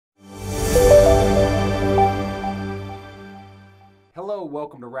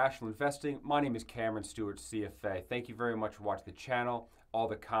welcome to Rational Investing. My name is Cameron Stewart, CFA. Thank you very much for watching the channel, all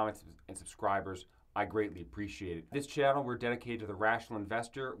the comments and subscribers. I greatly appreciate it. This channel, we're dedicated to the rational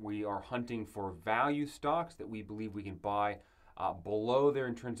investor. We are hunting for value stocks that we believe we can buy below their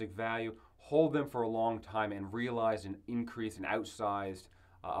intrinsic value, hold them for a long time, and realize an increase, an outsized,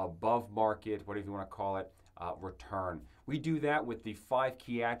 above market, whatever you want to call it, return. We do that with the 5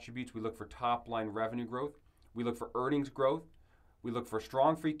 key attributes. We look for top line revenue growth. We look for earnings growth. We look for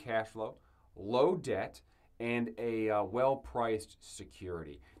strong free cash flow, low debt, and a well-priced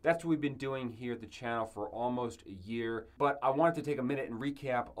security. That's what we've been doing here at the channel for almost a year. But I wanted to take a minute and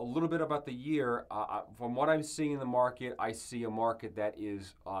recap a little bit about the year. From what I'm seeing in the market, I see a market that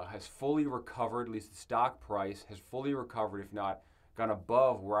has fully recovered, at least the stock price has fully recovered, if not gone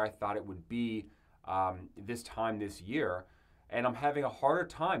above where I thought it would be this time this year. And I'm having a harder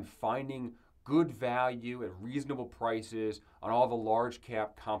time finding good value at reasonable prices on all the large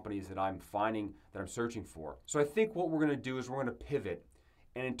cap companies that I'm finding, that I'm searching for. So I think what we're going to do is we're going to pivot.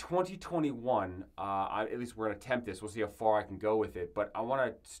 And in 2021, at least we're going to attempt this. We'll see how far I can go with it. But I want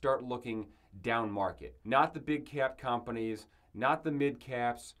to start looking down market. Not the big cap companies, not the mid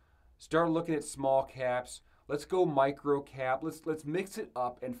caps. Start looking at small caps. Let's go micro cap. Let's mix it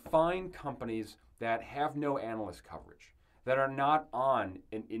up and find companies that have no analyst coverage, that are not on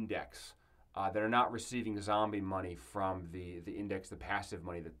an index, that are not receiving zombie money from the index, the passive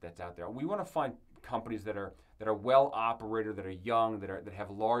money that's out there. We want to find companies that are well operated, that are young, that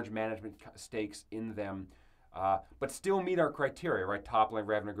have large management stakes in them, but still meet our criteria, right? Top line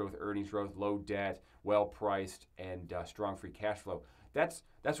revenue growth, earnings growth, low debt, well priced, and strong free cash flow. That's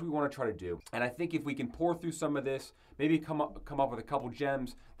what we want to try to do. And I think if we can pour through some of this, maybe come up with a couple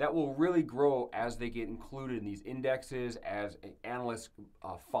gems that will really grow as they get included in these indexes, as analysts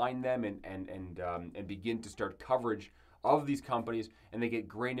find them and begin to start coverage of these companies, and they get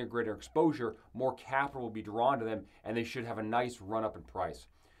greater exposure, more capital will be drawn to them, and they should have a nice run up in price.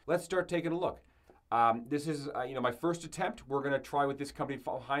 Let's start taking a look. This is my first attempt. We're going to try with this company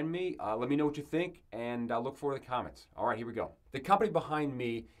behind me. Let me know what you think, and I'll look forward to the comments. All right, here we go. The company behind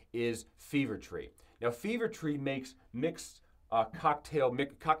me is FeverTree. Now, FeverTree makes mixed cocktail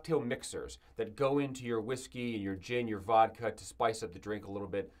mixers that go into your whiskey and your gin, your vodka to spice up the drink a little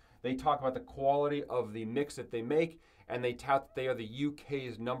bit. They talk about the quality of the mix that they make, and they tout that they are the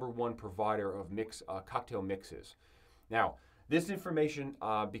UK's #1 provider of cocktail mixes. Now, this information,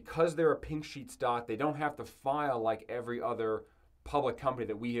 because they're a pink sheet stock, they don't have to file like every other public company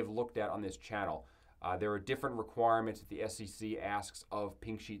that we have looked at on this channel. There are different requirements that the SEC asks of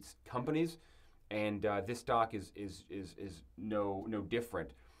pink sheet companies, and this stock is no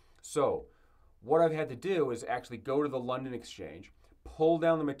different. So what I've had to do is actually go to the London Exchange, pull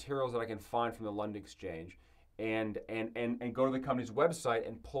down the materials that I can find from the London Exchange, and go to the company's website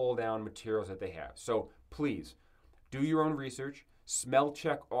and pull down materials that they have. So please, do your own research, smell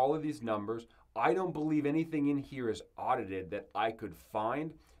check all of these numbers. I don't believe anything in here is audited that I could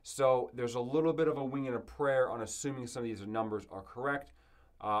find. So there's a little bit of a wing and a prayer on assuming some of these numbers are correct.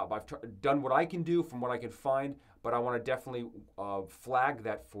 I've done what I can do from what I can find, but I want to definitely flag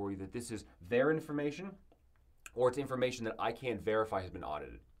that for you, that this is their information, or it's information that I can't verify has been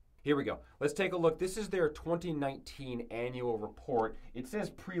audited. Here we go. Let's take a look. This is their 2019 annual report. It says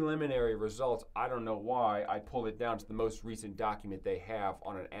preliminary results. I don't know why. I pulled it down to the most recent document they have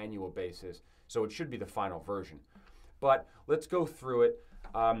on an annual basis, so it should be the final version. But let's go through it.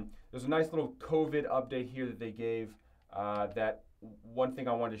 There's a nice little COVID update here that they gave. That one thing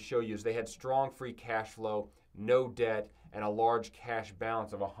I wanted to show you is they had strong free cash flow, no debt, and a large cash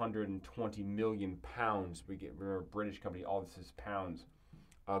balance of 120 million pounds. Remember, British company, all this is pounds.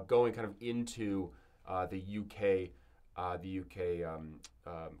 Going kind of into the UK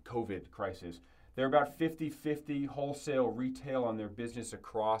COVID crisis. They're about 50-50 wholesale retail on their business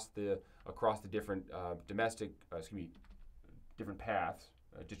across the different different paths,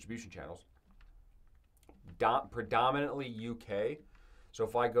 distribution channels. Predominantly UK. So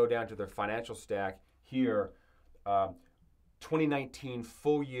if I go down to their financial stack here, 2019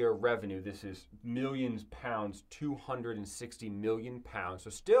 full year revenue, this is millions pounds, 260 million pounds. So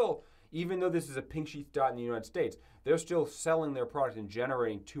still, even though this is a pink sheet stock in the United States, they're still selling their product and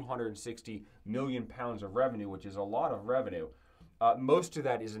generating 260 million pounds of revenue, which is a lot of revenue. Most of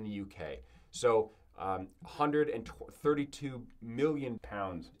that is in the UK. So 132 million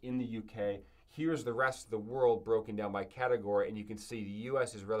pounds in the UK. Here's the rest of the world broken down by category, and you can see the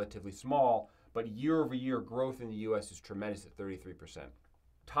US is relatively small, but year-over-year growth in the U.S. is tremendous at 33%.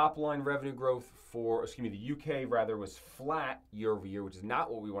 Top line revenue growth the UK rather was flat year-over-year, which is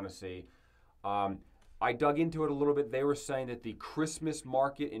not what we want to see. I dug into it a little bit. They were saying that the Christmas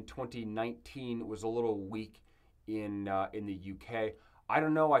market in 2019 was a little weak in the UK. I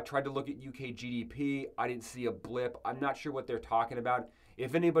don't know. I tried to look at UK GDP. I didn't see a blip. I'm not sure what they're talking about.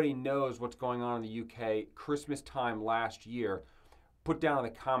 If anybody knows what's going on in the UK, Christmas time last year, put down in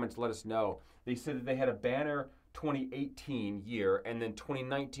the comments, let us know. They said that they had a banner 2018 year, and then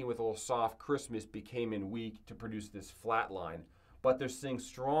 2019 with a little soft Christmas became in weak to produce this flat line. But they're seeing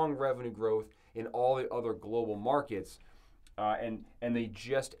strong revenue growth in all the other global markets, and they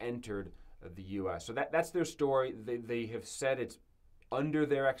just entered the US. So that's their story. They have said it's under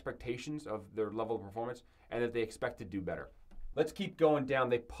their expectations of their level of performance and that they expect to do better. Let's keep going down.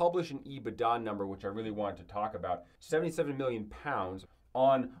 They publish an EBITDA number, which I really wanted to talk about. 77 million pounds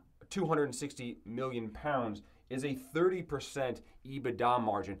on 260 million pounds is a 30% EBITDA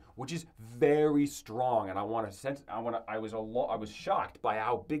margin, which is very strong. And I was shocked by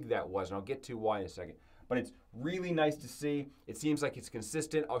how big that was, and I'll get to why in a second. But it's really nice to see. It seems like it's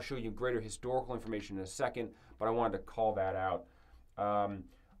consistent. I'll show you greater historical information in a second, but I wanted to call that out.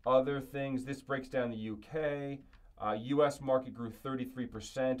 Other things, this breaks down the UK. US market grew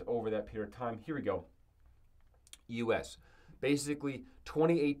 33% over that period of time. Here we go. US. Basically,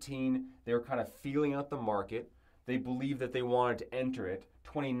 2018, they were kind of feeling out the market. They believed that they wanted to enter it.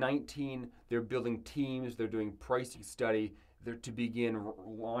 2019, they're building teams. They're doing pricing study. They're to begin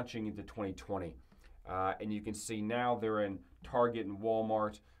launching into 2020. And you can see now they're in Target and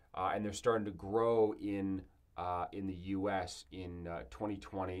Walmart, and they're starting to grow in the US in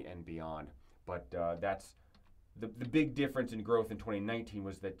 2020 and beyond. But that's the big difference in growth in 2019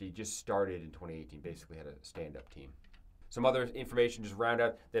 was that they just started in 2018, basically had a stand-up team. Some other information just round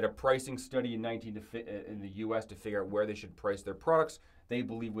out that a pricing study in the US to figure out where they should price their products. They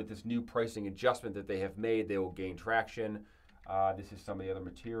believe with this new pricing adjustment that they have made, they will gain traction. This is some of the other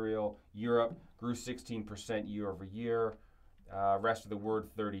material. Europe grew 16% year over year. Rest of the world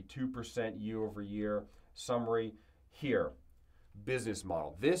 32% year over year. Summary here, business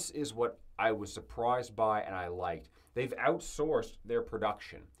model. This is what I was surprised by and I liked. They've outsourced their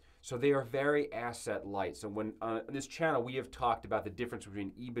production. So they are very asset light. So when on this channel, we have talked about the difference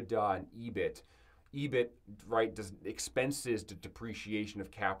between EBITDA and EBIT. EBIT, right, does expenses to depreciation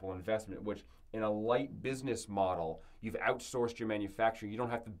of capital investment, which in a light business model, you've outsourced your manufacturing. You don't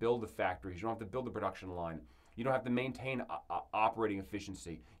have to build the factories. You don't have to build the production line. You don't have to maintain operating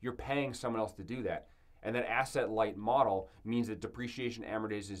efficiency. You're paying someone else to do that. And that asset-light model means that depreciation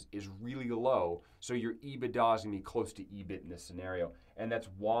amortization is really low, so your EBITDA is going to be close to EBIT in this scenario. And that's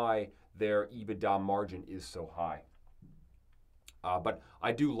why their EBITDA margin is so high. But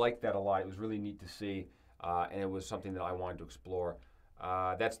I do like that a lot. It was really neat to see, and it was something that I wanted to explore.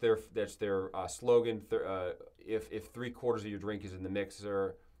 That's their slogan. If 3/4 of your drink is in the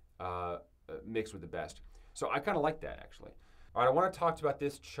mixer, mix with the best. So I kind of like that, actually. All right, I want to talk about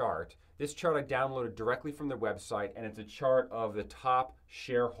this chart. This chart I downloaded directly from their website, and it's a chart of the top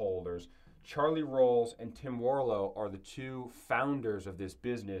shareholders. Charlie Rolls and Tim Warlow are the two founders of this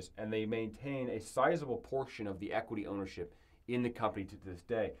business, and they maintain a sizable portion of the equity ownership in the company to this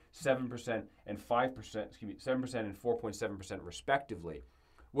day, 7% and 5%, 7% and 4.7% respectively,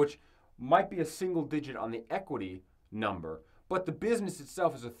 which might be a single digit on the equity number, but the business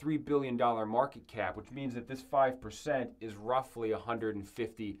itself is a $3 billion market cap, which means that this 5% is roughly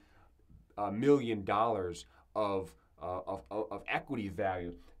 $150 million of equity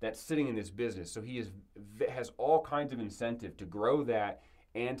value that's sitting in this business. So he has all kinds of incentive to grow that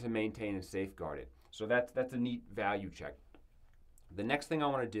and to maintain and safeguard it. So that's a neat value check. The next thing I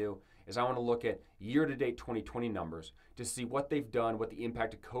want to do is I want to look at year-to-date 2020 numbers to see what they've done, what the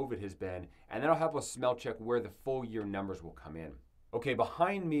impact of COVID has been, and then I'll have a smell check where the full year numbers will come in. Okay,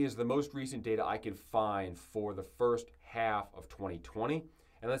 behind me is the most recent data I could find for the first half of 2020,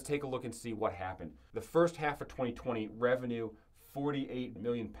 and let's take a look and see what happened. The first half of 2020, revenue, 48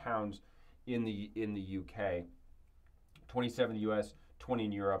 million pounds in the UK, 27 in the US, 20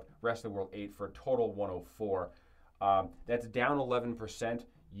 in Europe, rest of the world 8 for a total 104. That's down 11%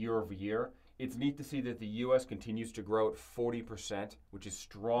 year over year. It's neat to see that the US continues to grow at 40%, which is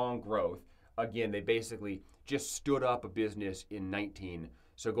strong growth. Again, they basically just stood up a business in 19.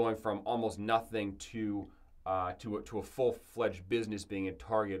 So going from almost nothing to a full-fledged business being at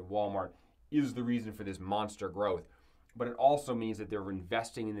Target, Walmart is the reason for this monster growth. But it also means that they're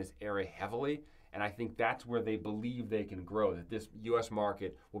investing in this area heavily, and I think that's where they believe they can grow, that this US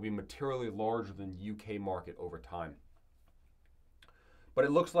market will be materially larger than the UK market over time. But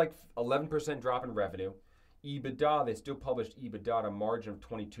it looks like 11% drop in revenue. EBITDA, they still published EBITDA at a margin of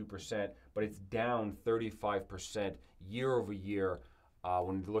 22%, but it's down 35% year over year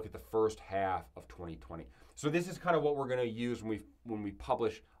when we look at the first half of 2020. So this is kind of what we're going to use when we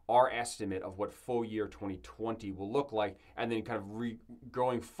publish our estimate of what full year 2020 will look like, and then kind of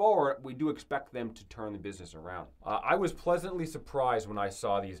going forward, we do expect them to turn the business around. I was pleasantly surprised when I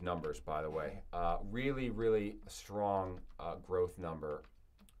saw these numbers, by the way. Really, really strong growth number.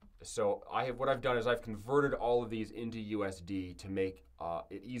 So what I've done is I've converted all of these into USD to make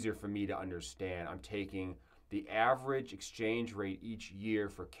it easier for me to understand. I'm taking the average exchange rate each year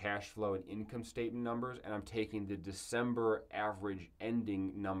for cash flow and income statement numbers, and I'm taking the December average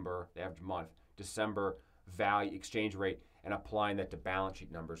ending number, the average month, December value exchange rate, and applying that to balance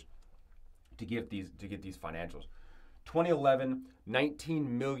sheet numbers to get these financials. 2011, $19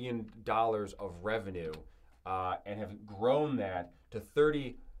 million of revenue, and have grown that to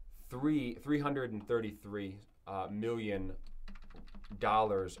 $333 million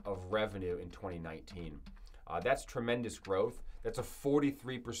of revenue in 2019. That's tremendous growth. That's a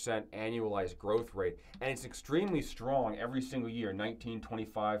 43% annualized growth rate. And it's extremely strong every single year, 19,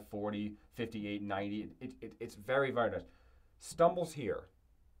 25, 40, 58, 90. It's very, very nice. Stumbles here,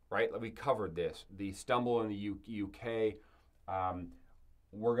 right? We covered this. The stumble in the UK,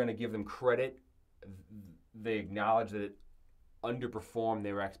 we're going to give them credit. They acknowledge that it underperformed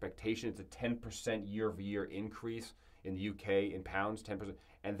their expectation. It's a 10% year-over-year increase in the UK in pounds, 10%.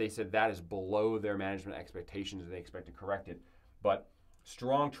 And they said that is below their management expectations and they expect to correct it. But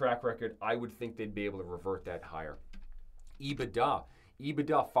strong track record, I would think they'd be able to revert that higher.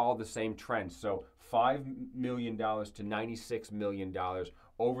 EBITDA followed the same trend. So $5 million to $96 million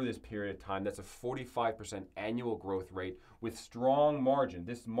over this period of time. That's a 45% annual growth rate with strong margin.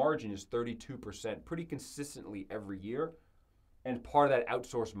 This margin is 32% pretty consistently every year, and part of that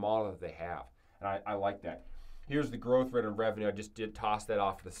outsourced model that they have. And I like that. Here's the growth rate on revenue. I just did toss that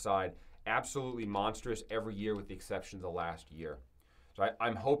off to the side. Absolutely monstrous every year with the exception of the last year. So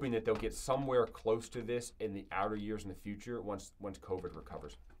I'm hoping that they'll get somewhere close to this in the outer years in the future once COVID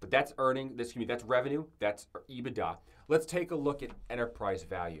recovers. But that's that's revenue, that's EBITDA. Let's take a look at enterprise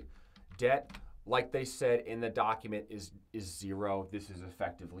value. Debt, like they said in the document, is zero. This is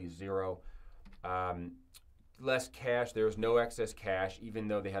effectively zero. Less cash, there's no excess cash, even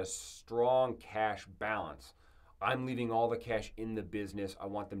though they had a strong cash balance. I'm leaving all the cash in the business. I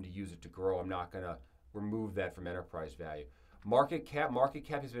want them to use it to grow. I'm not going to remove that from enterprise value. Market cap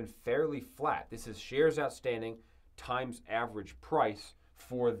has been fairly flat. This is shares outstanding times average price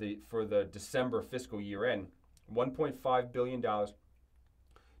for the December fiscal year end, $1.5 billion to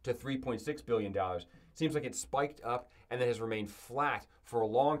 $3.6 billion. Seems like it spiked up and then has remained flat for a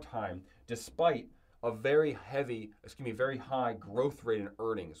long time, despite a very high growth rate in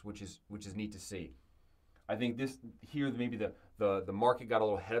earnings, which is neat to see. I think maybe the market got a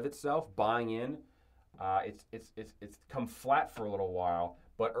little ahead of itself buying in. It's come flat for a little while,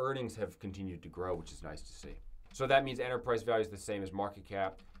 but earnings have continued to grow, which is nice to see. So that means enterprise value is the same as market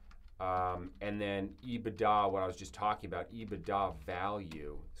cap, and then EBITDA. What I was just talking about, EBITDA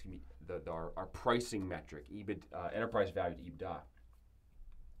value. Our pricing metric, enterprise value to EBITDA.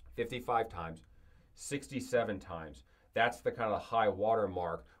 55 times. 67 times. That's the kind of high water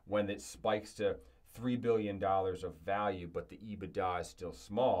mark when it spikes to $3 billion of value, but the EBITDA is still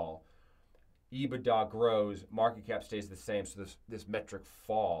small. EBITDA grows, market cap stays the same, so this metric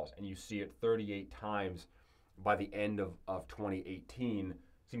falls, and you see it 38 times by the end of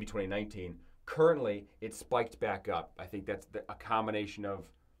 2019. Currently, it spiked back up. I think that's a combination of,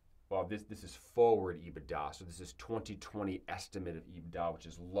 well, this is forward EBITDA, so this is 2020 estimate of EBITDA, which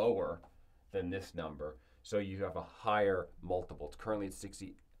is lower than this number. So you have a higher multiple. It's currently at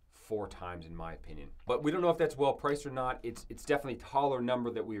 64 times in my opinion. But we don't know if that's well priced or not. It's definitely a taller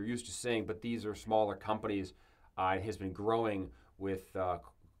number that we are used to seeing, but these are smaller companies. It has been growing with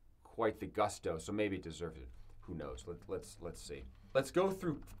quite the gusto, so maybe it deserves it. Who knows? Let's see. Let's go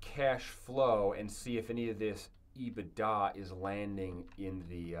through cash flow and see if any of this EBITDA is landing in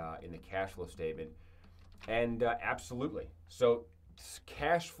the cash flow statement. And absolutely. So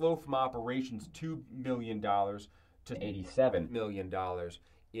cash flow from operations, $2 million to $87 million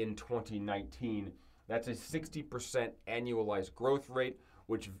in 2019. That's a 60% annualized growth rate,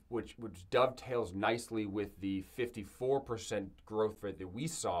 which dovetails nicely with the 54% growth rate that we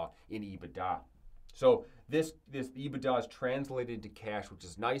saw in EBITDA. So this EBITDA is translated to cash, which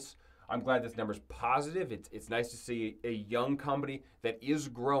is nice. I'm glad this number is positive. It's nice to see a young company that is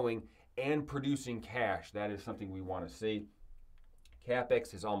growing and producing cash. That is something we want to see.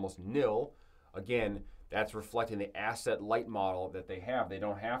 CapEx is almost nil. Again, that's reflecting the asset light model that they have. They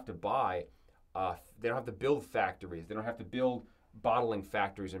don't have to buy, they don't have to build factories. They don't have to build bottling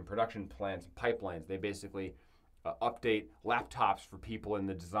factories and production plants, pipelines. They basically update laptops for people in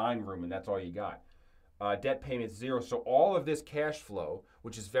the design room, and that's all you got. Debt payment 0. So all of this cash flow,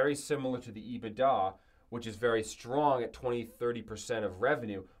 which is very similar to the EBITDA, which is very strong at 20-30% of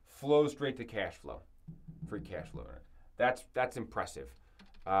revenue, flows straight to cash flow, free cash flow. That's impressive.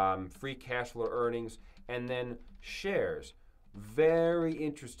 Free cash flow earnings, and then shares. Very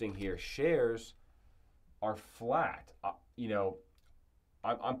interesting here. Shares are flat.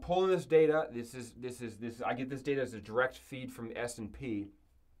 I'm pulling this data. This is I get this data as a direct feed from the S&P.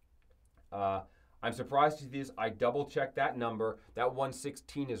 I'm surprised to see this. I double checked that number. That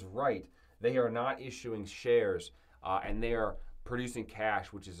 116 is right. They are not issuing shares, and they are producing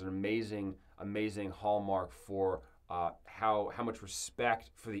cash, which is an amazing hallmark for how much respect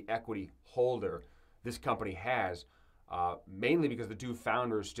for the equity holder this company has. Mainly because the two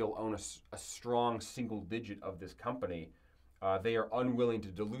founders still own a strong single digit of this company. They are unwilling to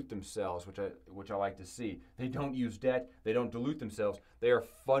dilute themselves, which I like to see. They don't use debt. They don't dilute themselves. They are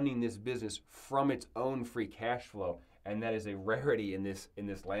funding this business from its own free cash flow, and that is a rarity in this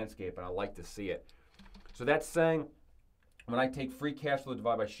landscape, and I like to see it. So that's saying when I take free cash flow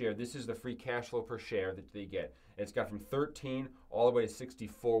divided by share, this is the free cash flow per share that they get. It's got from 13 all the way to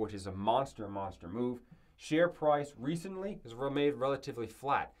 64, which is a monster move. Share price recently has remained relatively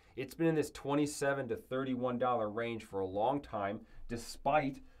flat. It's been in this $27 to $31 range for a long time,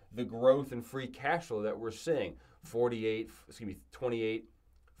 despite the growth in free cash flow that we're seeing. 28,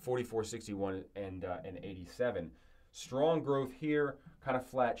 44, 61, and 87. Strong growth here, kind of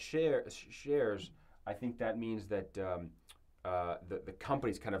flat shares. I think that means that the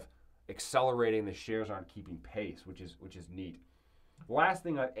company's kind of accelerating. The shares aren't keeping pace, which is neat. Last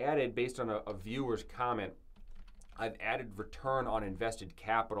thing I've added based on a viewer's comment, I've added return on invested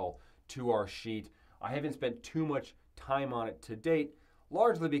capital to our sheet. I haven't spent too much time on it to date,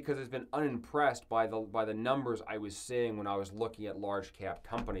 largely because it's been unimpressed by the numbers I was seeing when I was looking at large cap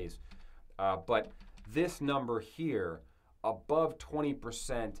companies. But this number here, above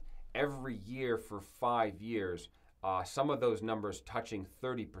 20% every year for 5 years, some of those numbers touching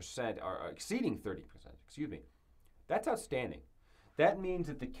 30% or exceeding 30%, excuse me. That's outstanding. That means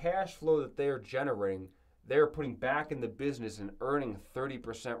that the cash flow that they're generating, they're putting back in the business and earning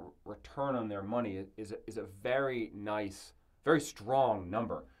 30% return on their money is a very nice, very strong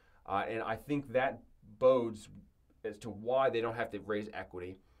number. And I think that bodes as to why they don't have to raise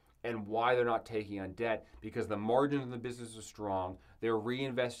equity and why they're not taking on debt, because the margins in the business are strong. They're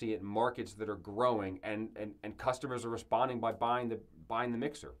reinvesting it in markets that are growing, and customers are responding by buying the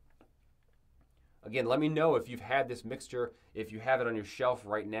mixer. Again, let me know if you've had this mixture, if you have it on your shelf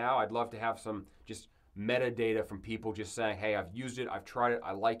right now. I'd love to have some just metadata from people just saying, hey, I've used it, I've tried it,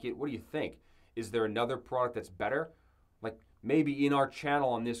 I like it. What do you think? Is there another product that's better? Like maybe in our channel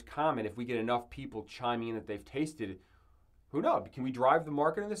on this comment, if we get enough people chiming in that they've tasted it, who knows? Can we drive the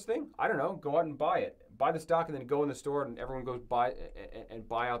market in this thing? I don't know. Go out and buy it. Buy the stock and then go in the store and everyone goes buy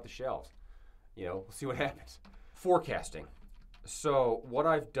out the shelves. We'll see what happens. Forecasting. So what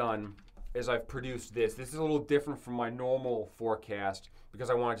I've done is I've produced this. This is a little different from my normal forecast because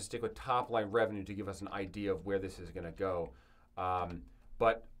I wanted to stick with top line revenue to give us an idea of where this is going to go.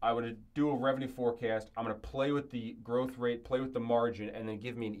 But I would do a revenue forecast. I'm going to play with the growth rate, play with the margin, and then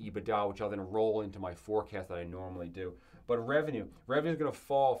give me an EBITDA, which I'll then roll into my forecast that I normally do. But revenue is going to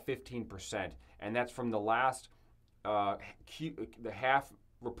fall 15%, and that's from the last the half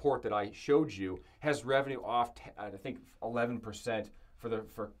report that I showed you has revenue off I think 11%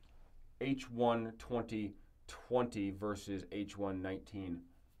 for H1 2020 versus H1 19,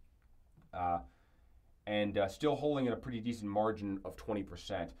 and still holding at a pretty decent margin of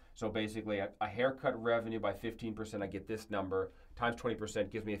 20%. So basically, a haircut revenue by 15%, I get this number, times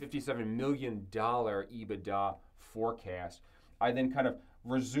 20% gives me a $57 million EBITDA forecast. I then kind of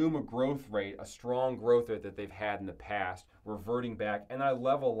resume a growth rate, a strong growth rate that they've had in the past, reverting back, and I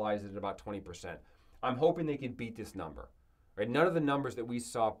levelize it at about 20%. I'm hoping they can beat this number. Right? None of the numbers that we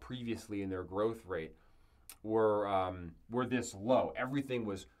saw previously in their growth rate were this low. Everything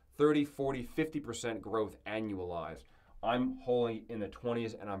was 30, 40, 50% growth annualized. I'm holding in the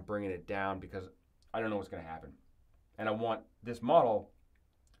 20s and I'm bringing it down because I don't know what's going to happen. And I want this model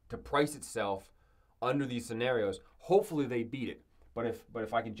to price itself under these scenarios. Hopefully they beat it. But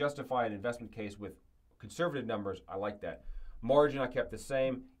if I can justify an investment case with conservative numbers, I like that. Margin I kept the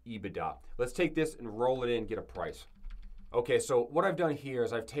same, EBITDA. Let's take this and roll it in and get a price. Okay, so what I've done here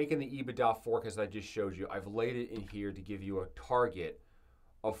is I've taken the EBITDA forecast I just showed you. I've laid it in here to give you a target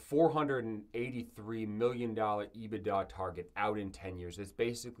of $483 million EBITDA target out in 10 years. It's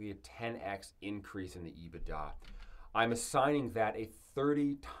basically a 10x increase in the EBITDA. I'm assigning that a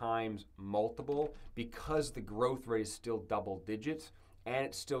 30 times multiple because the growth rate is still double digits and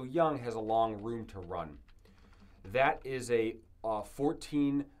it's still young, has a long room to run. That is a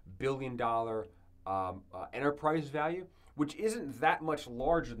 $14 billion enterprise value, which isn't that much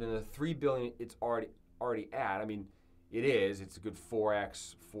larger than the $3 billion it's already at. I mean, it is. It's a good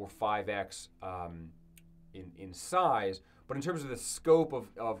 4x, 5x in size. But in terms of the scope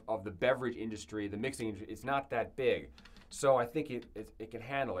of the beverage industry, the mixing industry, it's not that big. So I think it can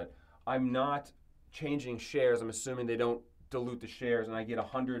handle it. I'm not changing shares. I'm assuming they don't dilute the shares, and I get a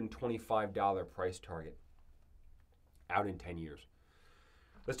 $125 price target out in 10 years.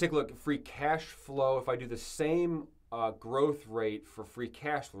 Let's take a look at free cash flow. If I do the same growth rate for free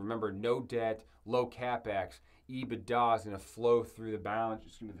cash flow, remember, no debt, low CapEx, EBITDA is going to flow through the balance,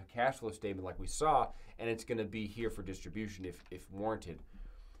 the cash flow statement like we saw, and it's going to be here for distribution if warranted.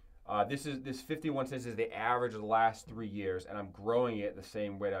 This 51 cents is the average of the last 3 years, and I'm growing it the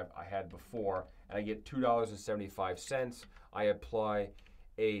same rate I had before, and I get $2.75. I apply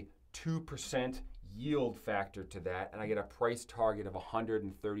a 2% yield factor to that, and I get a price target of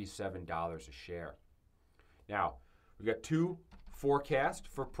 $137 a share. Now, we've got two forecasts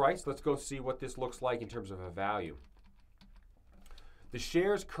for price. Let's go see what this looks like in terms of a value. The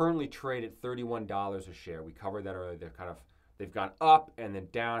shares currently trade at $31 a share. We covered that earlier. They've gone up and then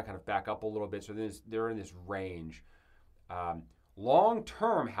down, kind of back up a little bit, so they're in this range. Long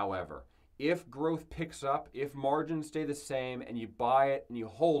term, however, if growth picks up, if margins stay the same, and you buy it and you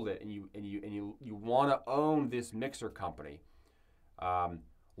hold it, and you want to own this mixer company,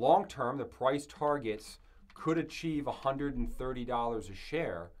 long term, the price targets could achieve $130 a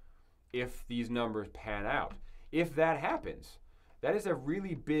share if these numbers pan out. If that happens, that is a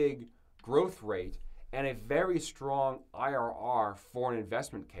really big growth rate and a very strong IRR for an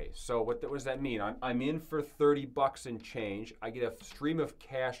investment case. So what does that mean? I'm in for 30 bucks and change. I get a stream of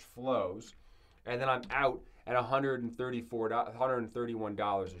cash flows, and then I'm out at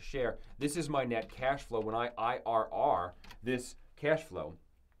 $131 a share. This is my net cash flow. When I IRR this cash flow,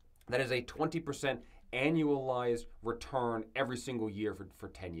 that is a 20% annualized return every single year for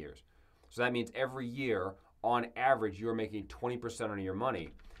 10 years. So that means every year, on average, you're making 20% on your money.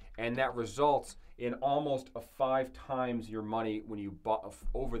 And that results in almost 5 times your money when you bought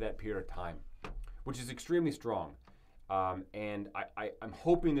over that period of time, which is extremely strong. And I'm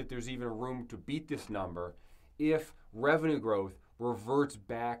hoping that there's even room to beat this number if revenue growth reverts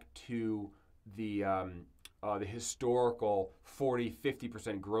back to the historical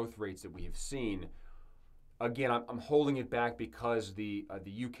 40-50% growth rates that we have seen. Again, I'm holding it back because the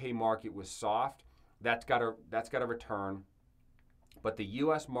UK market was soft. That's got to return. But the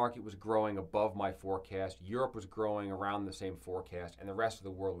U.S. market was growing above my forecast. Europe was growing around the same forecast, and the rest of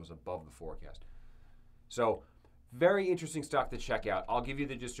the world was above the forecast. So, very interesting stock to check out. I'll give you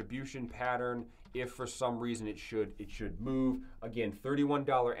the distribution pattern if for some reason it should move. Again,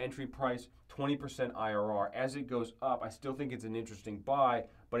 $31 entry price, 20% IRR. As it goes up, I still think it's an interesting buy,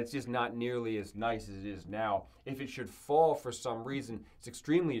 but it's just not nearly as nice as it is now. If it should fall for some reason, it's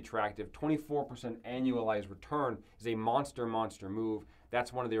extremely attractive. 24% annualized return is a monster move.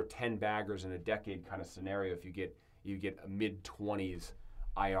 That's one of their 10 baggers in a decade kind of scenario if you get a mid-20s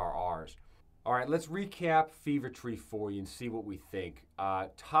IRRs. All right, let's recap FeverTree for you and see what we think.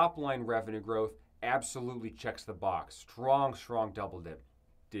 Top line revenue growth absolutely checks the box. Strong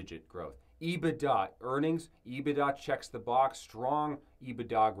double-digit growth. EBITDA, earnings, EBITDA checks the box. Strong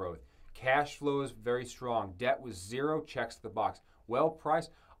EBITDA growth. Cash flow is very strong. Debt was 0, checks the box. Well priced?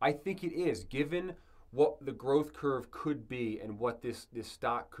 I think it is, given what the growth curve could be and what this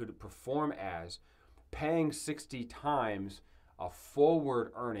stock could perform as. Paying 60 times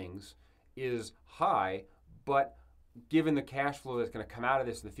forward earnings is high, but given the cash flow that's going to come out of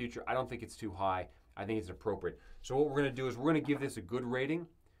this in the future, I don't think it's too high. I think it's appropriate. So what we're going to do is we're going to give this a good rating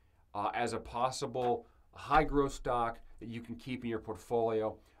as a possible high growth stock that you can keep in your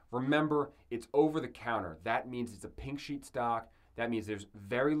portfolio. Remember, it's over the counter. That means it's a pink sheet stock. That means there's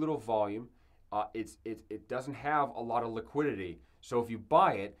very little volume. It doesn't have a lot of liquidity. So if you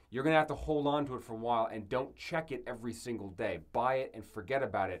buy it, you're going to have to hold on to it for a while and don't check it every single day. Buy it and forget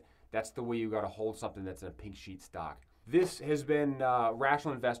about it. That's the way you got to hold something that's in a pink sheet stock. This has been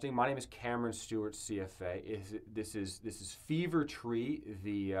Rational Investing. My name is Cameron Stewart, CFA. This is FeverTree,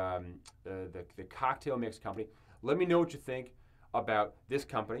 the cocktail mix company. Let me know what you think about this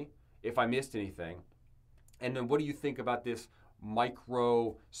company, if I missed anything, and then what do you think about this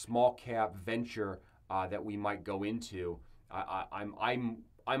micro small cap venture that we might go into? I'm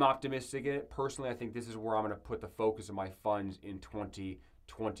optimistic in it. Personally, I think this is where I'm going to put the focus of my funds in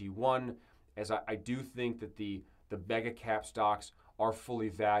 2021, as I do think that the mega cap stocks are fully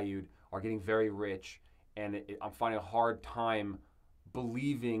valued, are getting very rich, and I'm finding a hard time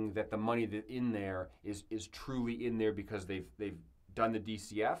believing that the money that's in there is truly in there because they've done the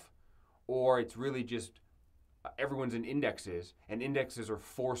DCF, or it's really just everyone's in indexes, and indexes are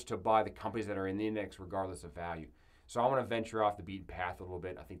forced to buy the companies that are in the index regardless of value. So I want to venture off the beaten path a little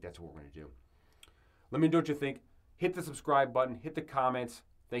bit. I think that's what we're going to do. Let me know what you think. Hit the subscribe button, hit the comments.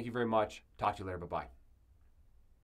 Thank you very much. Talk to you later. Bye-bye.